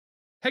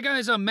Hey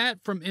guys, I'm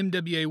Matt from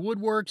MWA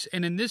Woodworks,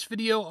 and in this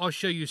video I'll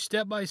show you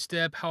step by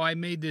step how I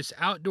made this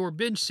outdoor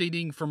bench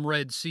seating from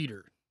red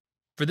cedar.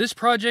 For this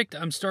project,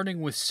 I'm starting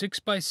with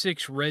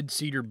 6x6 red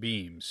cedar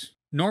beams.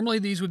 Normally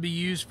these would be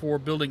used for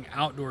building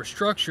outdoor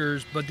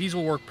structures, but these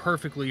will work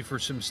perfectly for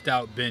some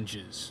stout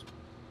benches.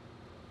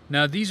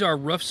 Now these are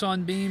rough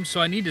sawn beams,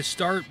 so I need to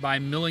start by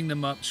milling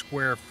them up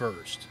square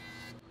first.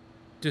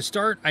 To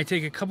start, I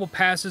take a couple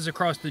passes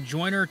across the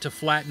joiner to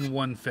flatten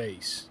one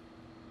face.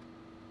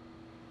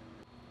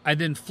 I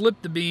then flip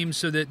the beam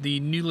so that the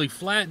newly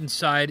flattened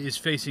side is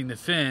facing the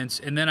fence,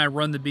 and then I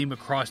run the beam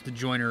across the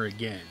joiner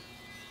again.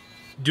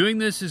 Doing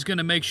this is going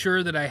to make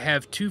sure that I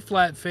have two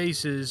flat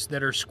faces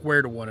that are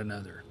square to one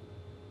another.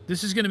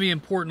 This is going to be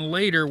important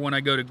later when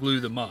I go to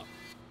glue them up.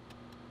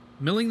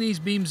 Milling these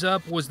beams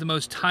up was the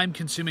most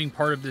time-consuming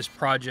part of this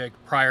project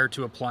prior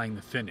to applying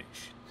the finish.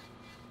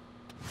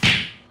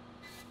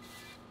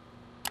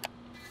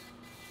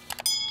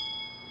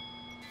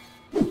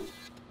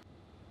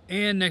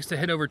 And next I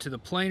head over to the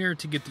planer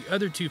to get the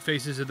other two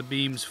faces of the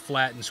beams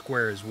flat and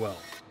square as well.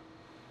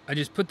 I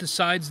just put the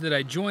sides that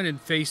I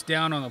jointed face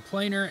down on the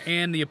planer,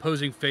 and the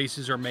opposing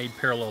faces are made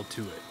parallel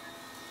to it.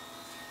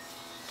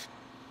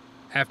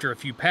 After a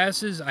few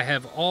passes, I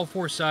have all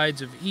four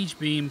sides of each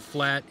beam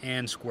flat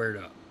and squared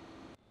up.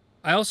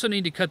 I also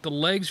need to cut the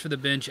legs for the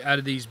bench out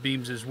of these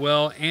beams as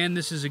well, and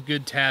this is a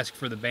good task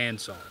for the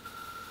bandsaw.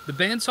 The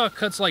bandsaw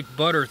cuts like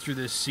butter through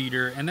this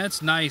cedar, and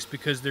that's nice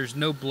because there's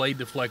no blade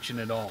deflection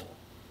at all.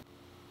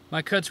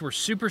 My cuts were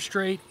super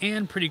straight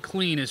and pretty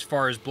clean as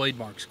far as blade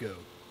marks go.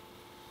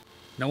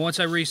 Now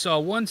once I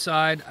resaw one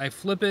side, I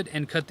flip it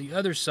and cut the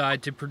other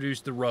side to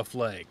produce the rough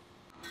leg.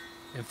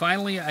 And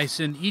finally, I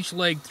send each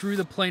leg through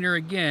the planer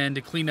again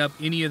to clean up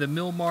any of the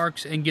mill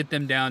marks and get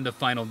them down to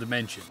final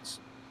dimensions.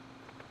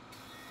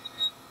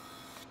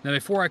 Now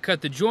before I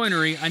cut the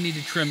joinery, I need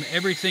to trim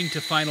everything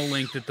to final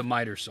length at the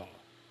miter saw.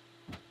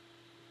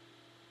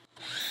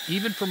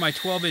 Even for my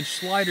 12-inch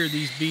slider,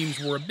 these beams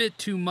were a bit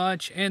too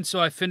much, and so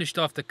I finished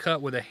off the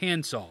cut with a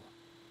handsaw.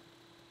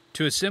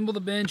 To assemble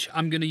the bench,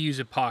 I'm going to use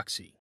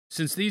epoxy.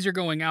 Since these are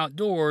going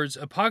outdoors,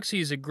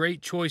 epoxy is a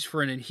great choice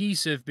for an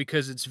adhesive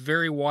because it's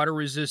very water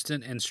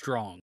resistant and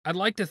strong. I'd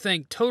like to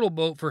thank Total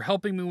Boat for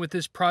helping me with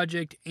this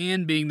project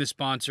and being the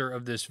sponsor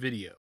of this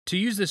video. To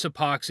use this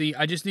epoxy,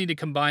 I just need to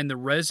combine the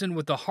resin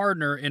with the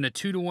hardener in a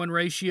 2-to-1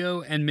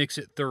 ratio and mix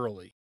it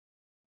thoroughly.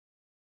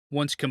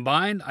 Once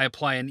combined, I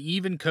apply an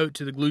even coat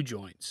to the glue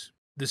joints.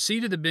 The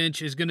seat of the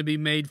bench is going to be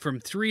made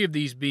from 3 of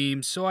these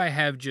beams, so I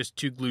have just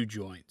 2 glue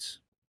joints.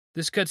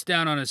 This cuts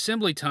down on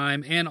assembly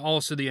time and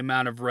also the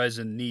amount of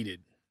resin needed.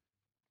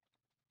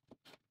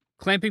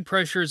 Clamping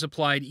pressure is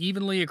applied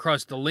evenly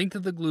across the length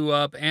of the glue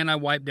up, and I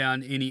wipe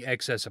down any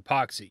excess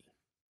epoxy.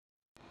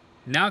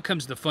 Now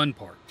comes the fun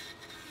part.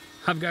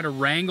 I've got to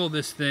wrangle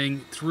this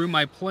thing through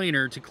my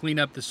planer to clean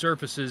up the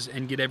surfaces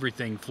and get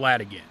everything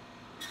flat again.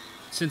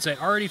 Since I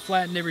already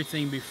flattened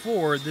everything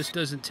before, this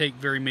doesn't take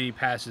very many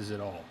passes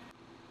at all.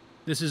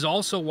 This is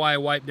also why I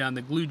wiped down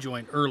the glue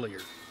joint earlier.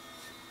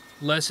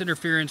 Less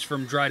interference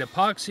from dried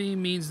epoxy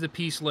means the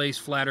piece lays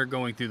flatter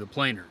going through the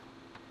planer.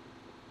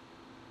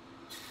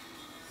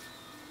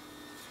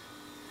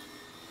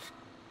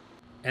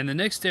 And the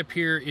next step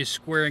here is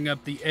squaring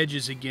up the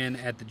edges again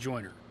at the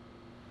joiner.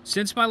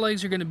 Since my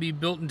legs are going to be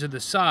built into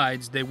the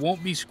sides, they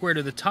won't be square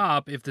to the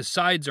top if the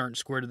sides aren't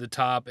square to the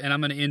top, and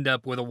I'm going to end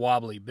up with a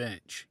wobbly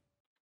bench.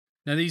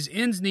 Now these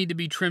ends need to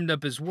be trimmed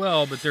up as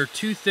well, but they're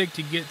too thick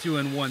to get through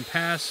in one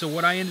pass, so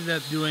what I ended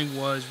up doing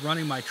was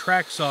running my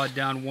track saw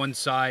down one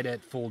side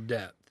at full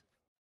depth.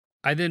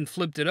 I then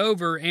flipped it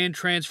over and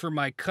transferred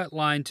my cut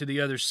line to the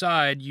other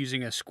side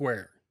using a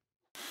square.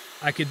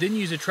 I could then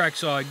use a track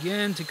saw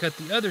again to cut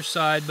the other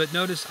side, but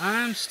notice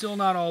I'm still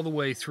not all the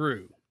way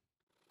through.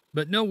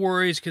 But no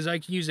worries, because I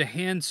can use a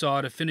hand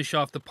saw to finish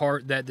off the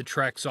part that the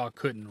track saw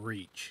couldn't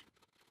reach.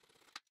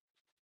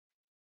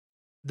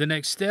 The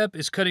next step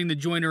is cutting the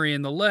joinery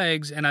in the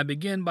legs, and I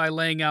begin by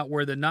laying out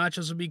where the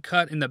notches will be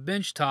cut in the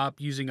bench top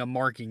using a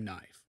marking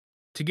knife.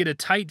 To get a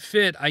tight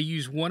fit, I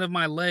use one of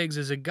my legs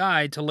as a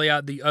guide to lay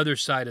out the other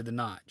side of the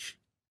notch.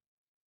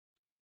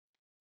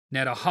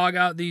 Now to hog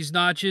out these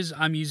notches,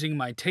 I'm using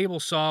my table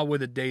saw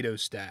with a dado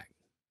stack.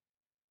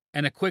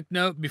 And a quick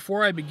note,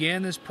 before I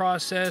began this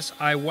process,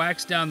 I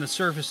waxed down the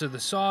surface of the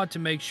saw to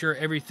make sure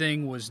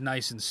everything was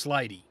nice and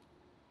slidey.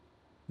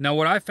 Now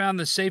what I found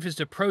the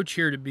safest approach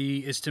here to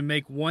be is to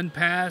make one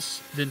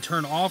pass, then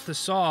turn off the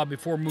saw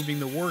before moving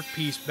the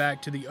workpiece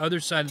back to the other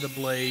side of the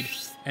blade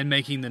and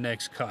making the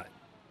next cut.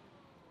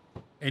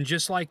 And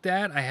just like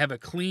that, I have a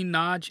clean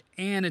notch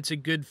and it's a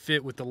good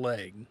fit with the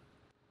leg.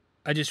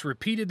 I just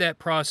repeated that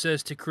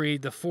process to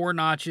create the 4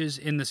 notches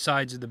in the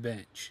sides of the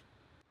bench.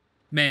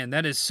 Man,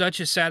 that is such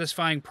a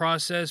satisfying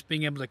process,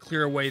 being able to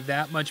clear away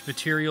that much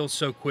material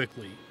so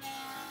quickly.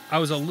 I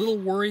was a little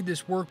worried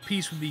this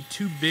workpiece would be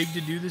too big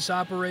to do this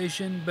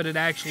operation, but it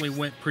actually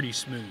went pretty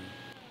smooth.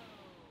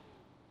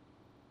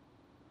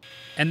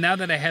 And now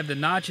that I have the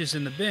notches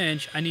in the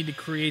bench, I need to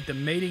create the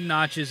mating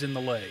notches in the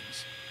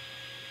legs.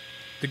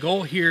 The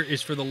goal here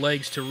is for the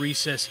legs to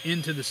recess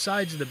into the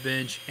sides of the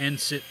bench and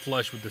sit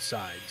flush with the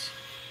sides.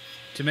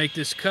 To make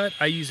this cut,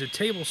 I use a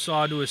table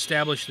saw to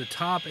establish the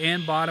top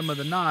and bottom of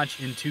the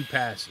notch in 2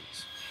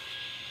 passes.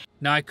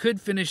 Now I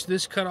could finish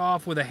this cut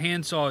off with a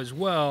handsaw as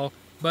well,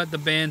 but the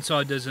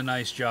bandsaw does a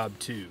nice job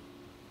too.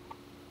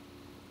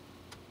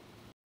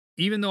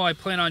 Even though I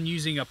plan on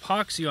using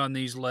epoxy on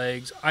these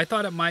legs, I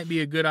thought it might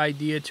be a good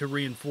idea to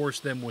reinforce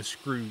them with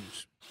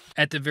screws.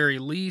 At the very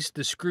least,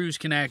 the screws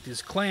can act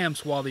as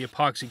clamps while the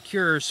epoxy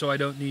cures, so I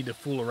don't need to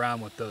fool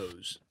around with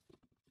those.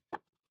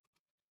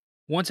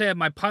 Once I have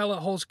my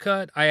pilot holes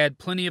cut, I add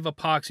plenty of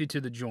epoxy to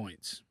the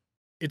joints.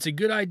 It's a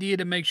good idea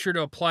to make sure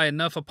to apply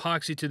enough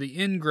epoxy to the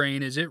end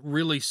grain, as it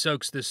really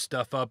soaks this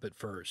stuff up at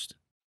first.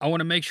 I want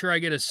to make sure I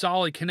get a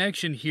solid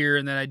connection here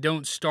and that I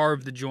don't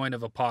starve the joint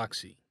of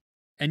epoxy.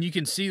 And you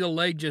can see the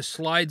leg just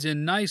slides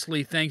in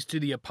nicely thanks to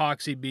the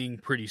epoxy being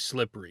pretty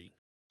slippery.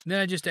 Then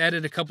I just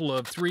added a couple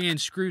of 3-inch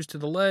screws to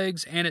the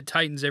legs, and it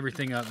tightens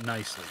everything up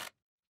nicely.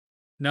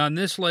 Now on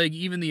this leg,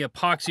 even the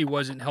epoxy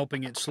wasn't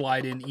helping it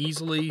slide in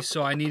easily,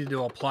 so I needed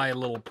to apply a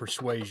little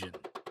persuasion.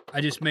 I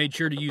just made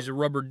sure to use a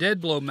rubber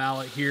dead blow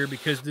mallet here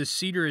because this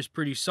cedar is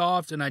pretty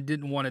soft and I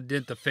didn't want to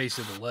dent the face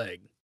of the leg.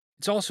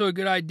 It's also a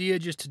good idea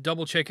just to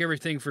double check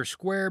everything for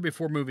square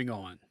before moving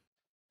on.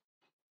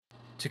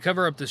 To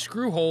cover up the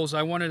screw holes,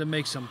 I wanted to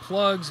make some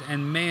plugs,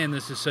 and man,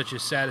 this is such a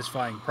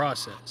satisfying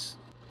process.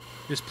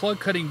 This plug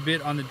cutting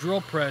bit on the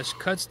drill press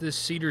cuts this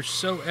cedar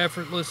so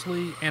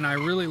effortlessly, and I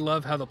really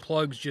love how the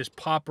plugs just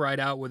pop right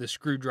out with a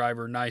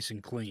screwdriver nice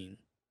and clean.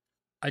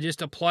 I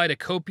just applied a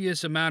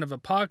copious amount of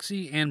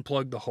epoxy and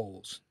plugged the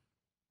holes.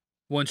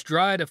 Once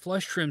dried, a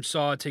flush trim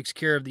saw takes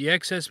care of the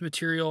excess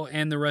material,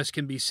 and the rest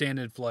can be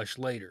sanded flush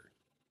later.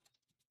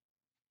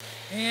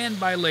 And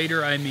by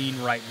later, I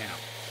mean right now.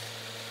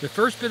 The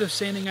first bit of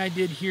sanding I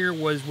did here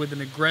was with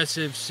an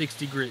aggressive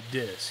 60 grit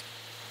disc.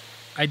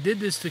 I did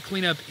this to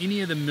clean up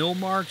any of the mill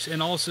marks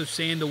and also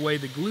sand away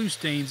the glue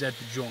stains at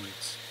the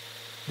joints.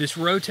 This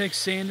Rotex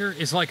sander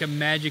is like a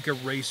magic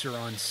eraser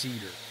on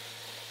cedar.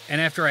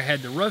 And after I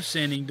had the rough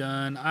sanding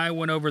done, I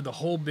went over the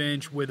whole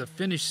bench with a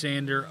finish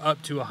sander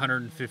up to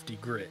 150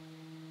 grit.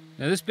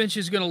 Now this bench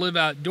is going to live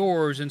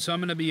outdoors, and so I'm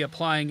going to be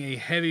applying a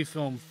heavy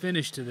film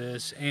finish to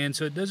this, and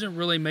so it doesn't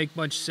really make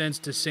much sense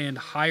to sand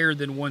higher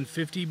than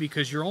 150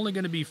 because you're only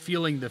going to be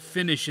feeling the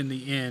finish in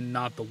the end,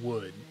 not the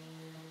wood.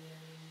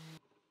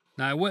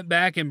 Now I went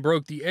back and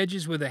broke the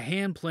edges with a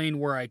hand plane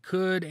where I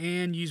could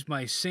and used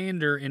my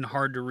sander in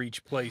hard to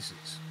reach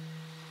places.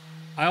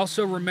 I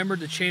also remembered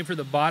to chamfer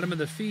the bottom of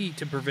the feet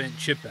to prevent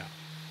chip out.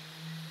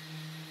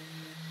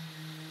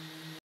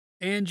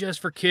 And just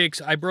for kicks,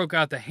 I broke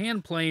out the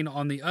hand plane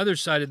on the other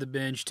side of the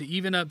bench to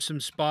even up some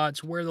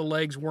spots where the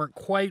legs weren't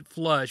quite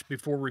flush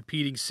before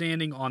repeating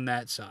sanding on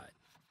that side.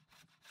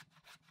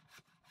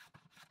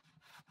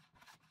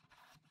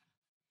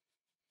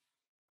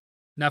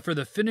 Now for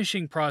the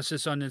finishing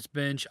process on this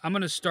bench, I'm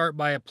going to start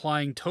by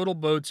applying Total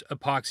Boat's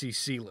epoxy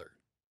sealer.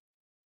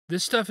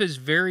 This stuff is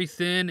very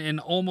thin and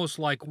almost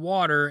like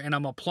water, and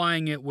I'm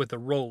applying it with a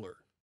roller.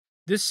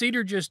 This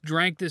cedar just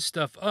drank this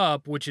stuff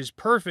up, which is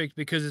perfect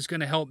because it's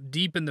going to help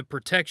deepen the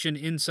protection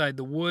inside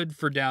the wood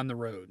for down the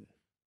road.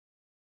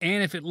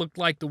 And if it looked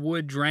like the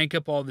wood drank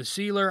up all the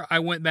sealer, I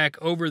went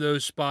back over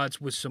those spots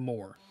with some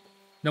more.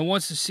 Now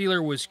once the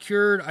sealer was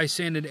cured, I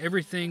sanded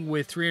everything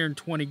with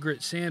 320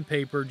 grit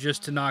sandpaper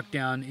just to knock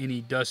down any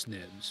dust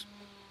nibs.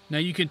 Now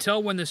you can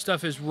tell when this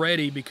stuff is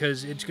ready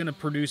because it's going to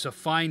produce a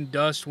fine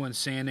dust when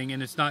sanding,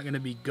 and it's not going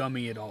to be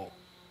gummy at all.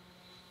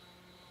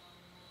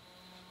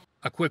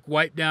 A quick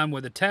wipe down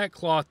with a tack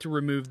cloth to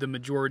remove the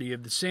majority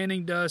of the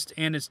sanding dust,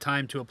 and it's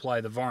time to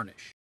apply the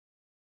varnish.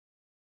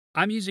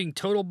 I'm using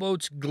Total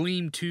Boat's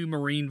Gleam 2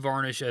 Marine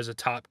Varnish as a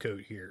top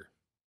coat here.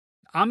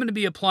 I'm going to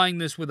be applying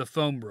this with a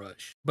foam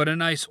brush, but a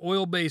nice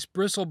oil-based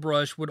bristle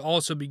brush would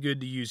also be good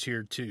to use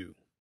here too.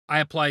 I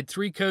applied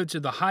 3 coats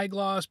of the high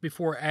gloss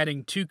before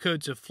adding 2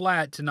 coats of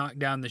flat to knock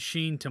down the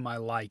sheen to my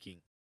liking.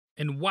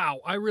 And wow,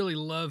 I really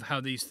love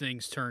how these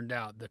things turned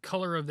out. The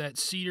color of that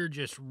cedar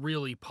just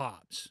really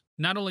pops.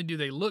 Not only do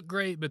they look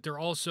great, but they're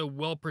also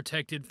well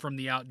protected from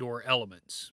the outdoor elements.